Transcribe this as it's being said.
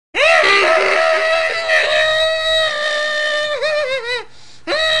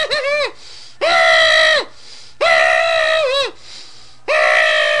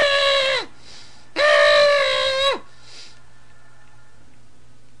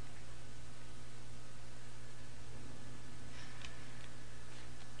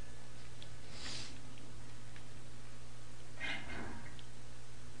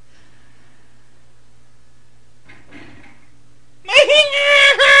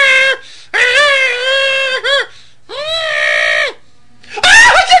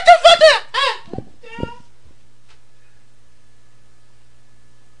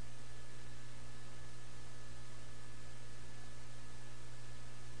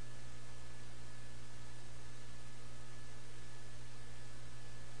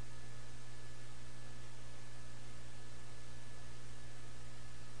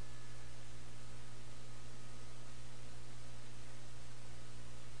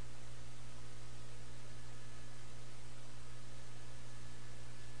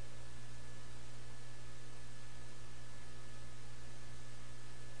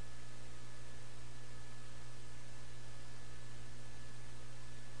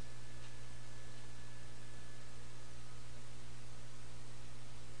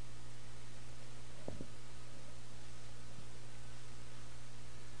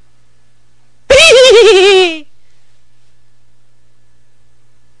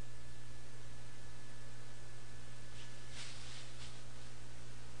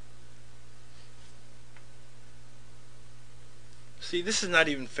See, this is not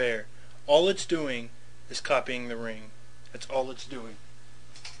even fair. All it's doing is copying the ring. That's all it's doing.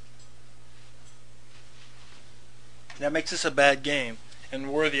 That makes this a bad game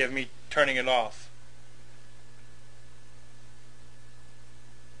and worthy of me turning it off.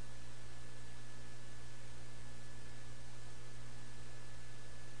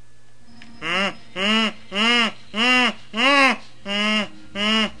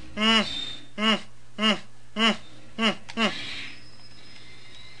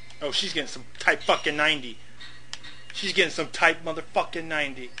 Oh, she's getting some type fucking 90. She's getting some type motherfucking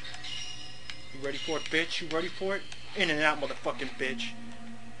 90. You ready for it, bitch? You ready for it? In and out, motherfucking bitch.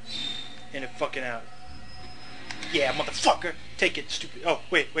 In and fucking out. Yeah, motherfucker. Take it, stupid. Oh,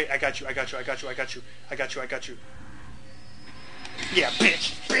 wait, I got you. Yeah,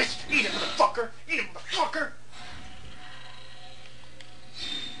 bitch. Eat it, motherfucker. Eat it, motherfucker.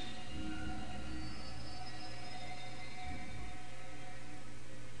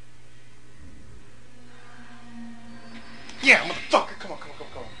 Yeah, motherfucker. Come on.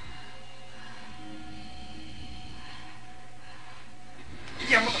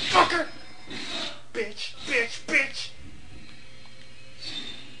 Yeah, motherfucker. Bitch. Yeah.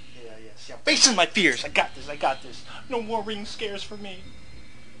 See, I'm facing my fears. I got this. No more ring scares for me.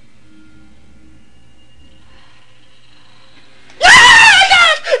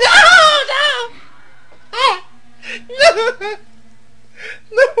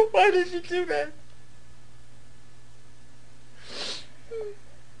 No, why did you do that?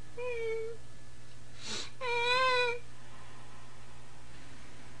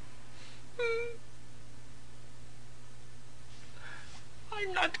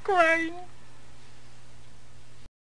 I'm not crying.